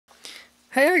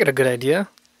Hey, I got a good idea.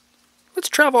 Let's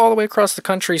travel all the way across the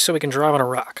country so we can drive on a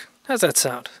rock. How's that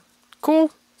sound?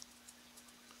 Cool?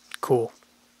 Cool.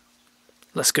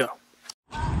 Let's go.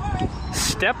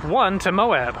 Step 1 to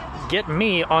Moab. Get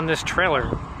me on this trailer.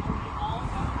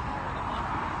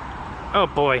 Oh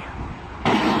boy.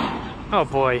 Oh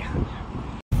boy.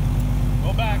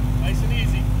 Go back, nice and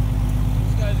easy.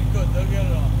 These guys are good, they'll get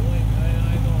it off. Believe me,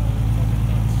 I know, they're fucking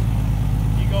nuts.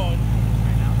 Keep going.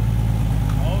 Right now?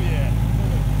 Oh yeah.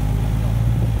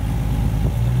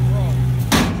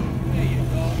 There you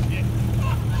go. Yeah.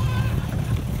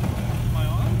 Am I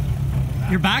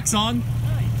on? Your back's on.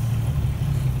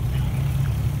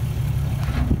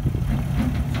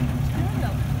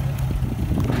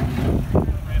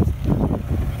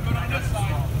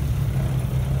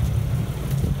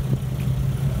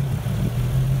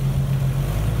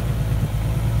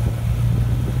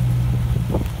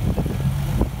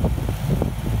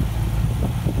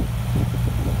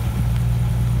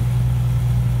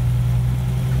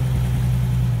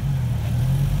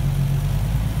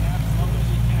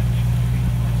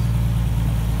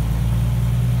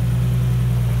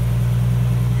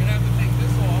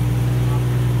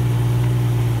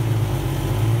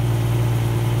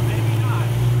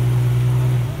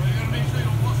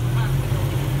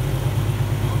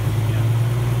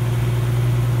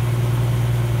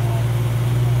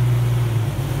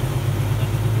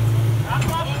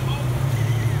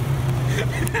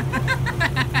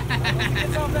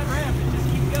 It's off that ramp and just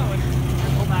keep going.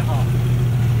 Pull back off. We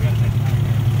gotta take that.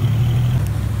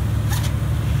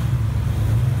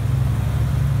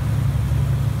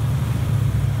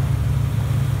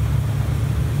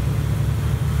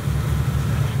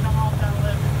 Come off that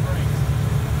lift and brakes.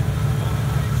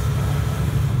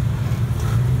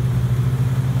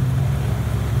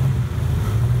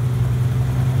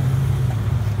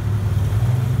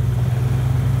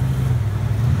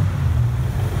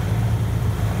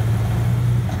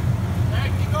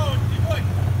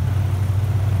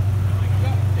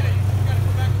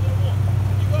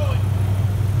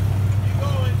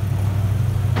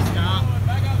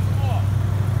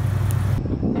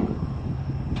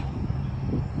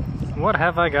 What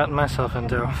have I gotten myself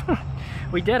into?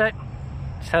 We did it.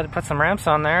 Just had to put some ramps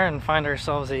on there and find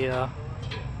ourselves a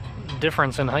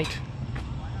difference in height.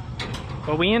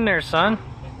 But we in there, son.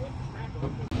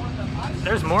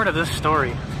 There's more to this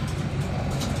story.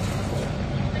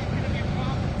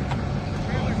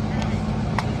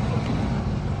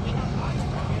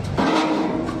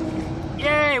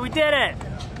 Yay, we did it!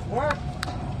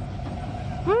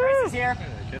 Chris is here.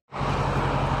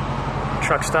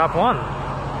 Truck stop 1.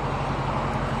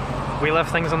 We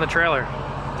left things on the trailer.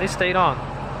 They stayed on.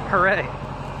 Hooray.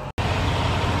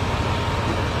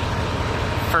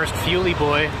 First fuelie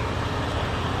boy.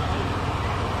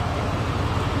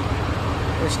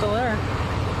 We're still there.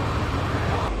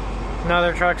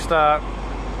 Another truck stop.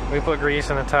 We put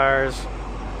grease in the tires.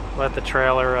 Let the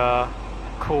trailer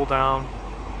cool down.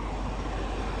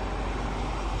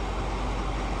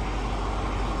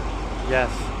 Yes.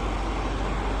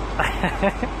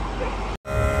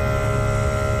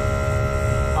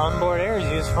 Onboard air is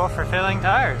useful for filling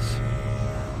tires.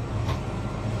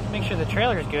 Make sure the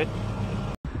trailer's good.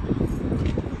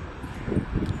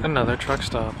 Another truck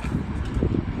stop.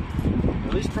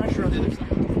 Release pressure on the other side.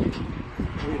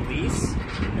 Release?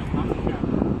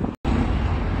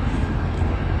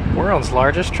 World's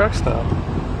largest truck stop.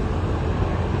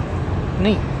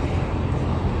 Neat.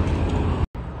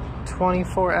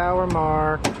 24-hour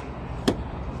mark.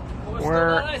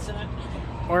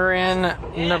 We're in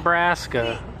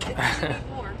Nebraska.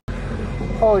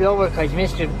 Hold over because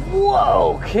Mr.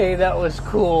 Whoa, okay, that was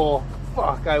cool.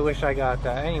 Fuck, I wish I got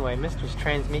that. Anyway, Mr.'s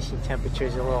transmission temperature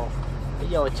is a little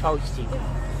toasty.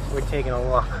 We're taking a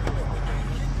look.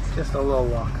 Just a little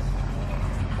look.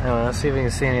 Anyway, let's see if we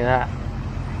can see any of that.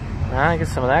 Get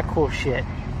some of that cool shit.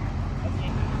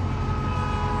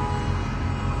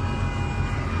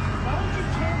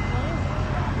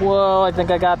 Whoa, I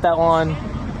think I got that one.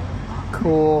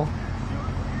 Cool.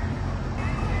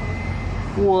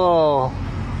 Whoa.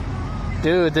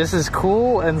 Dude, this is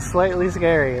cool and slightly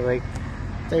scary. Like,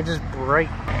 they're just bright.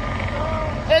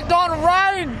 It's gonna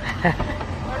rain!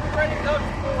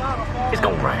 It's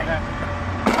gonna rain.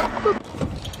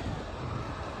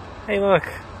 Hey look,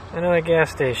 another gas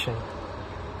station.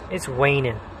 It's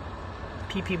waning.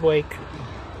 Pee-pee wake.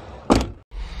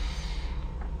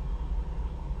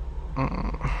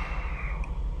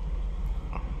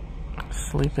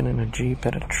 Sleeping in a Jeep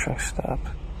at a truck stop.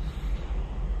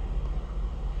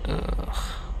 Ugh.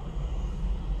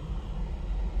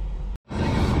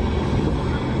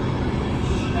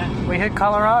 We hit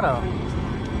Colorado.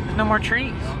 There's no more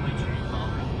trees.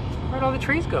 Where'd all the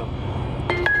trees go?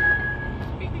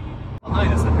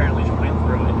 Behind us apparently just went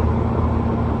through it.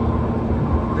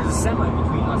 There's a semi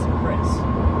between us and Chris.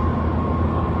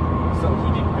 So he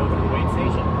didn't go to the wait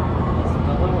station.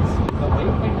 The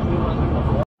wait thing that we went through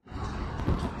before.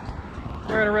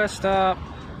 We're at a rest stop.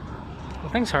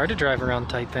 Well, things hard to drive around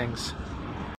tight things.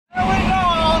 Here we go!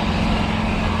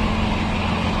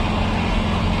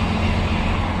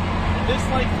 If this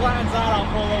light flattens out, I'll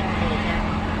pull over for the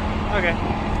camera. Okay.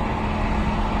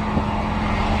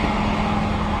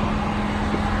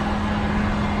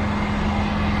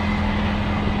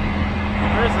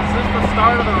 Chris, is this the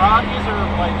start of the Rockies, or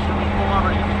like should we pull over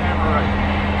to get the camera right?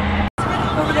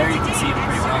 Over there you can see it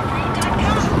pretty well.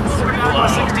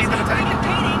 16th of the tank.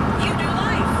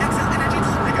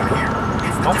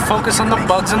 Don't focus on the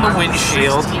bugs in the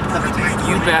windshield.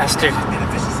 You bastard.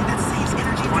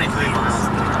 23 miles.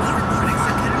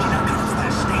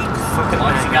 Fucking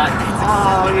Once you got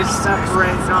Oh, he's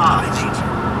separating off.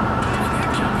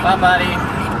 bye, buddy.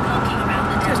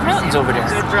 There's mountains over there.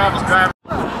 Safe travels, driver.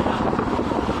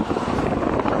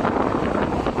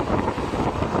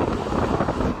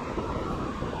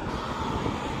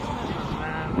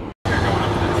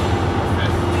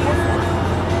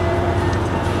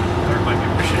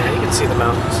 Yeah, you can see the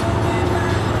mountains.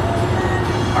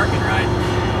 Park and ride.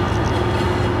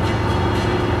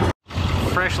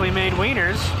 Freshly made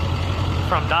wieners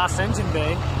from Das Engine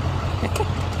Bay.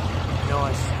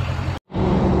 Nice.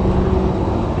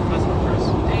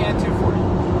 And 240.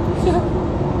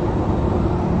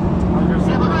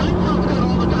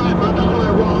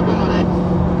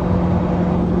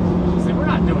 See, we're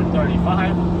not doing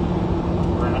 35.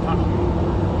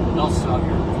 They'll stop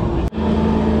here.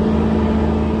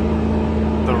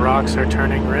 The rocks are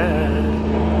turning red.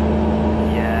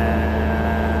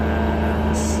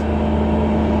 Yes.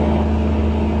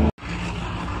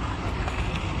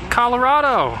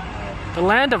 Colorado, the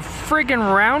land of friggin'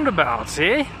 roundabouts,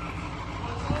 eh?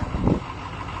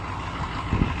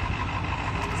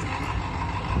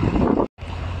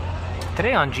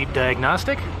 Today on Jeep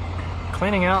Diagnostic,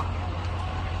 cleaning out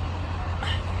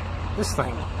this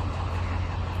thing.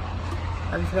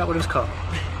 I forgot what it was called.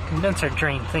 Condenser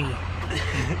drain thingy.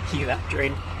 You that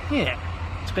drain. Yeah,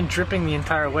 it's been dripping the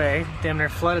entire way. Damn near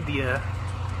flooded the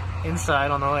inside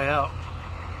on the way out.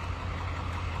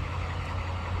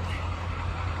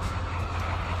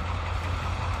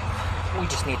 We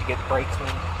just need to get the brake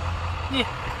clean. Yeah.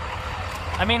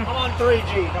 I mean, I'm on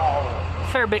 3G, no.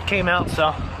 fair bit came out,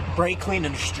 so. Brake clean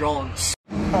and strong.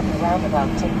 At the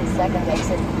roundabout, take the second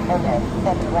exit, and then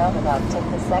at the roundabout, take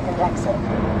the second exit.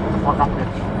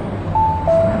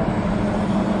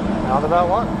 Roundabout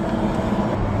one.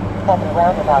 At the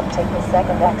roundabout, take the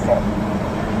second exit.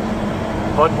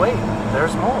 But wait,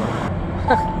 there's more.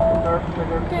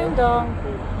 Ding dong.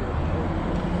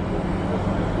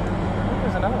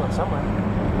 There's another one somewhere.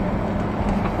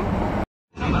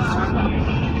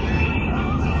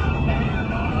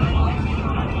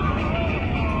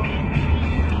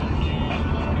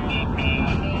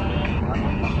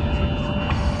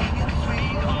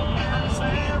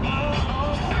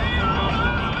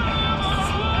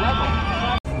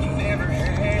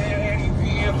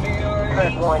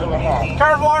 Curve warning ahead.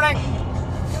 Curve warning!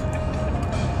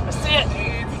 I see it!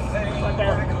 Right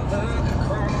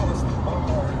there.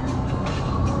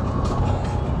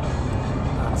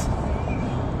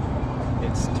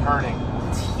 It's turning.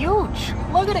 It's huge.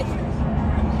 Look at it.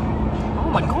 Oh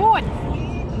my god.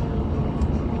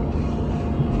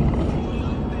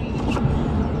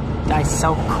 That's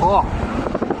so cool.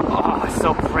 Oh, it's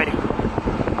so pretty.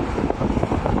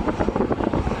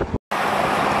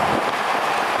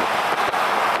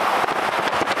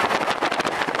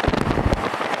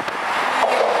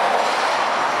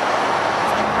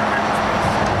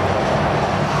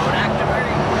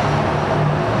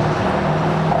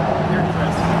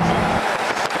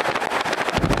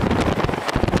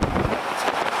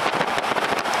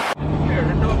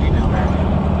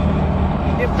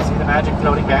 See the magic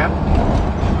floating band?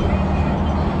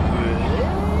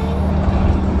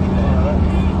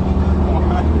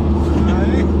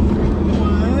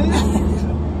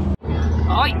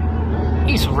 Oh,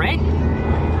 he's red.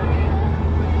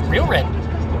 Real red.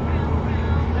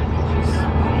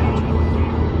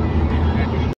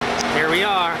 Here we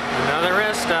are, another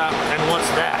rest stop. And what's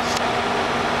that?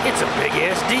 It's a big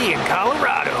SD in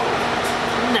Colorado.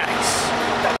 Nice.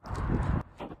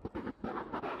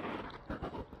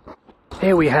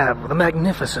 Here we have the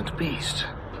magnificent beast.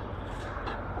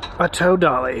 A tow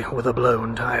dolly with a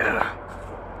blown tire.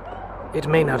 It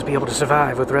may not be able to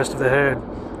survive with the rest of the herd,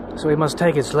 so we must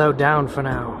take it slowed down for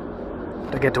now.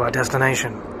 to get to our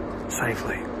destination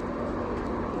safely.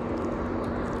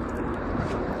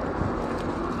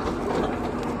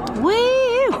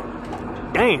 Woo!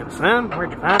 Damn, son,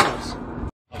 where'd you find us?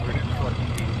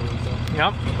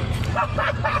 Yep.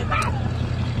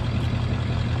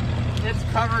 It's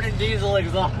covered in diesel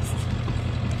exhaust.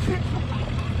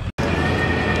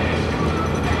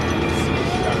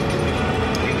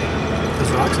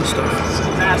 There's rocks and stuff.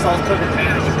 Assholes took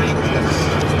advantage of me.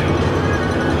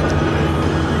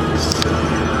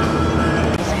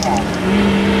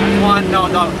 Come on, no,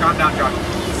 calm down, truck. I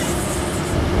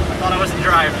thought I wasn't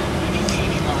driving.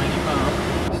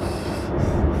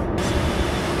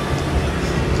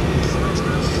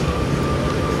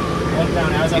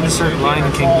 Insert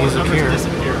Lion King music here.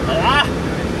 Ah!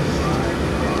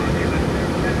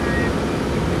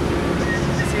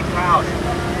 See a cloud.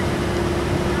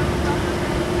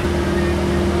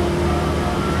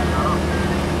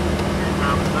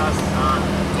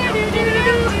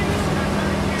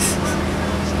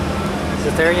 Is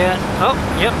it there yet? Oh,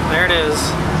 yep, there it is.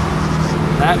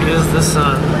 That is the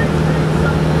sun.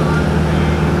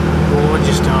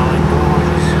 Gorgeous, darling,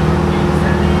 gorgeous.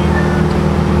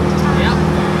 Yep,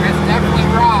 that's definitely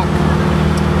rock.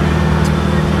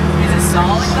 Is it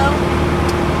solid though?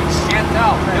 Can't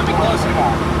tell. Get me closer.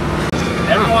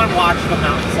 Everyone watch the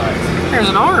mountainsides. There's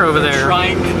an R over there.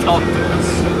 Trying to talk to us.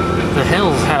 The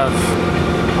hills have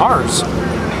R's.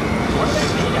 What are they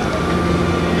made out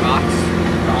of? Rocks?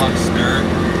 Rocks, dirt.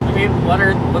 I mean,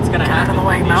 what's gonna happen? Out of the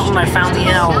way, mountain, I found the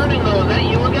L. Sounding though, is that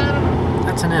you again?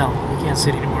 That's an L. You can't see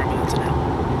it anymore, but that's an L.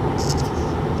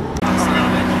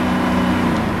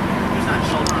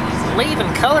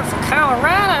 Leaving colorful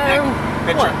Colorado.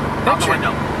 Picture. Out the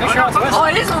window. Oh,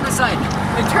 it is on the side.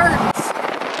 It turns.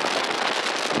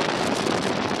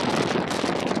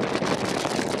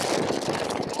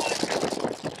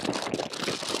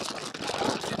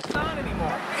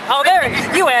 Oh, there!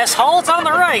 You asshole! It's on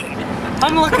the right!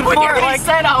 I'm looking for it like...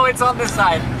 said, oh, it's on this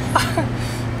side.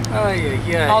 Oh,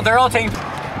 yeah. Oh, they're all taking...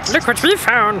 Look what we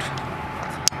found!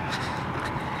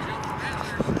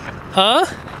 Huh?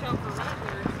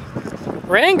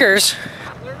 Wranglers?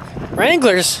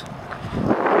 Wranglers?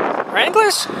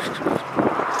 Wranglers?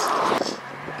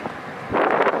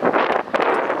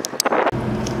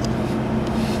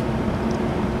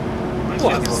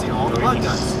 What? See all the blood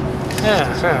guns.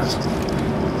 Yeah, yes.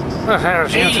 Well,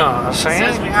 how's Utah,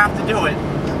 Says we Sam? have to do it.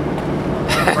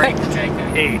 Break the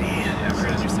JK. 80. Yeah, we're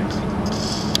gonna do 60.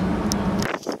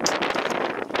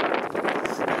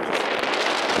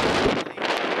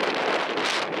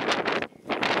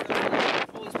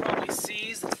 It's probably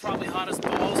seized. It's probably hot as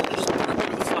balls. And just put it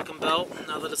over the fucking belt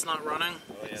now that it's not running.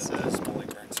 Oh yeah, it says fully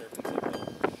burnt serpentine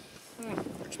belt.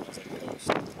 Which smells like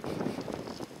ghost.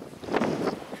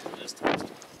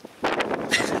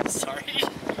 Sorry.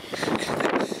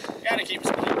 Gotta keep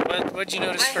smelling. What'd you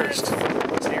notice first?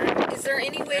 Is there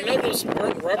any way I noticed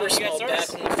burnt rubber smell back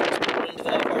when we first pulled into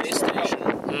that RA station.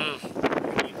 Can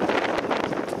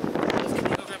you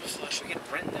go grab a flash? We get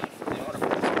Brent down from the auto.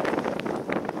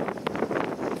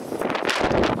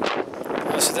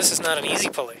 Oh, so this is not an easy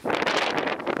pulley.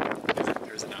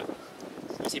 Or is it not?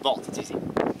 Easy bolt, it's easy. So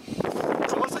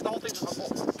it looks like the whole thing's on a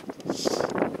bolt.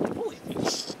 Holy.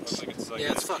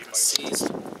 Yeah, it's fucking seized.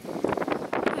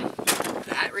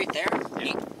 That right there,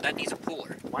 that needs a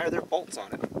puller. Why are there bolts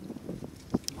on it?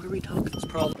 What are we talking? It's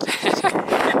probably...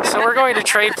 So we're going to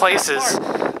trade places.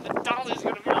 The dolly's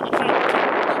gonna be on the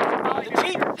front. The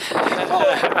Jeep.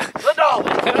 The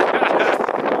dolly.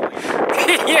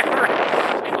 Yeah,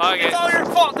 right. Okay. It's all your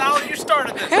fault, Dolly. You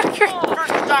started this. First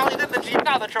the dolly, then the Jeep,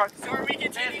 now the truck. So are we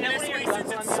continuing this way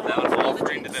since it's... That would fall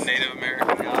according to the Native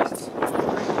American gods. So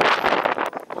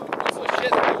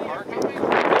shit, the car coming?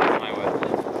 My way.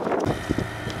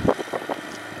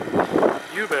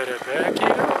 You better back it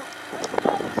up.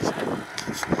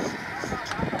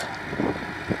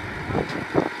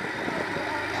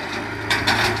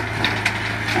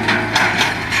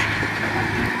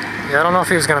 Yeah, I don't know if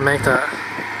he was gonna make that.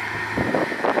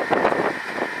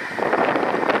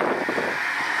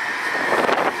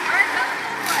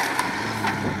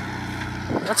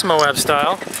 That's Moab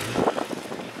style.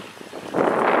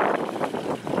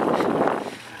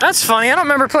 That's funny. I don't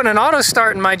remember putting an auto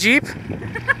start in my Jeep.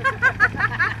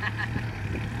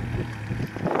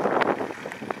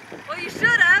 Well, you should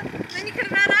have. Then you could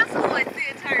have had asshole lights the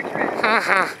entire trip.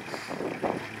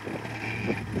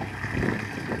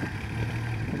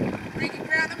 Breaking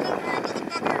ground and moving,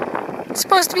 motherfucker. It's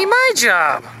supposed to be my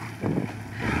job.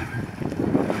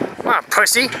 Come on,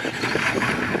 pussy.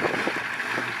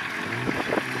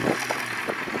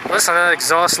 Listen to that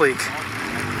exhaust leak.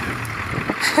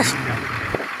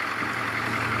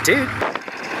 Dude.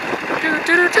 Do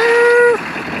do do do.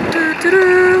 Do do do.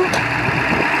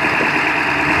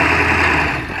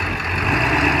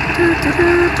 Do do do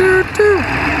do do.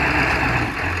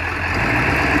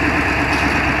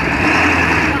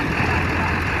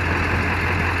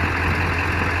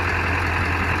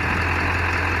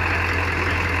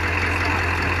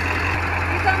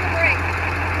 He's on the brake.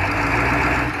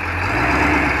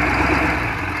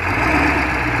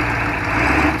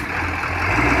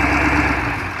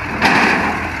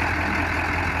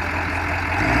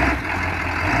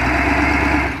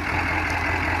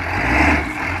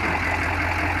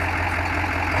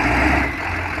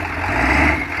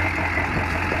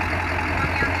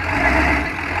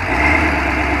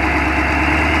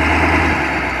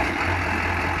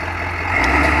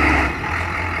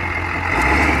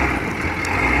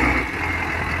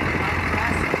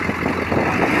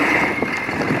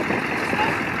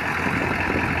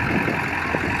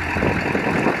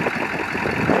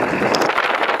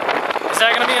 Is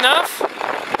that gonna be enough?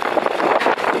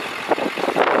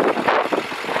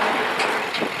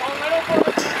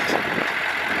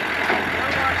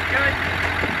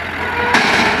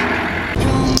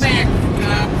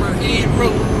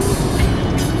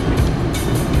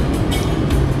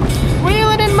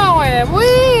 Wheeling in Moab, woo!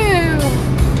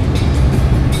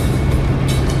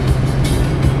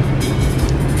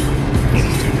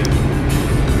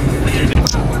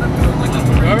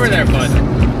 Go over there, bud.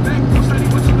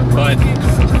 Bud.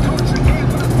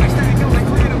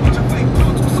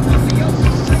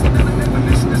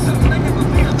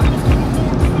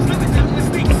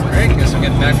 Alright, guess I'm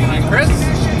getting back behind Chris.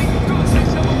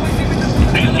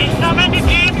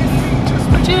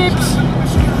 Jeeps!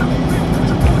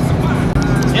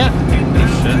 Yeah.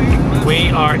 We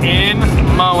are in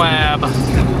Moab.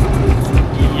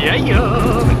 Yeah,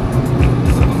 yeah.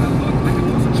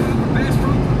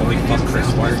 Holy fuck, Chris,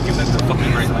 why are you giving us the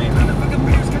fucking right lane? I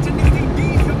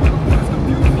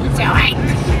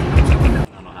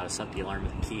don't know how to set the alarm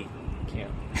with a key.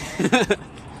 Can't.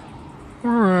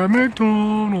 We're at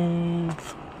McDonald's.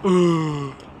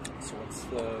 So what's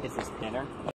the... Is this dinner?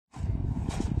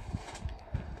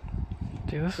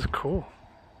 Dude, this is cool.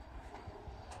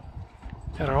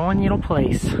 Got our own little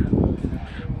place.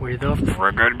 We're the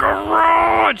friggin'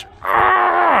 garage!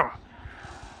 Ah!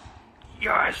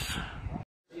 Yes!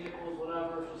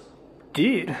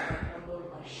 Dude,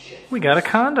 we got a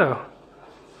condo.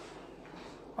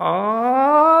 Oh,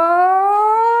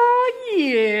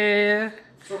 yeah!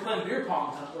 So we're playing beer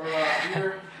pong,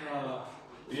 or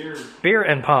Beer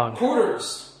and pong.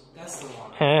 quarters. That's the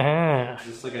one. Haha. Is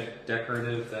this like a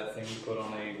decorative, that thing you put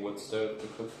on a wood stove to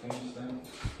cook things thing?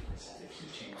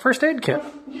 First aid kit.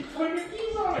 You put your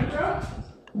keys on it,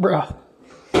 Bruh.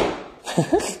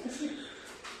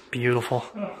 Beautiful.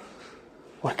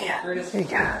 Look at it. There you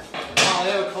go. Oh,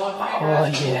 they have a coffee. Oh,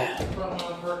 yeah. Put one on the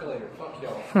percolator. Fuck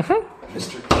y'all.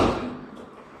 Mr.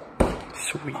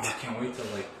 Sweet. I can't wait to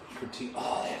like critique.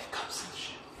 Oh, they have cups and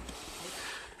shit.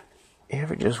 You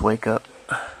ever just wake up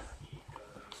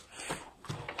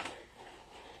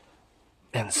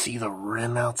and see the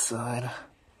rim outside?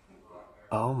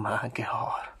 Oh my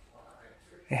god.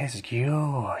 It's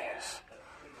glorious.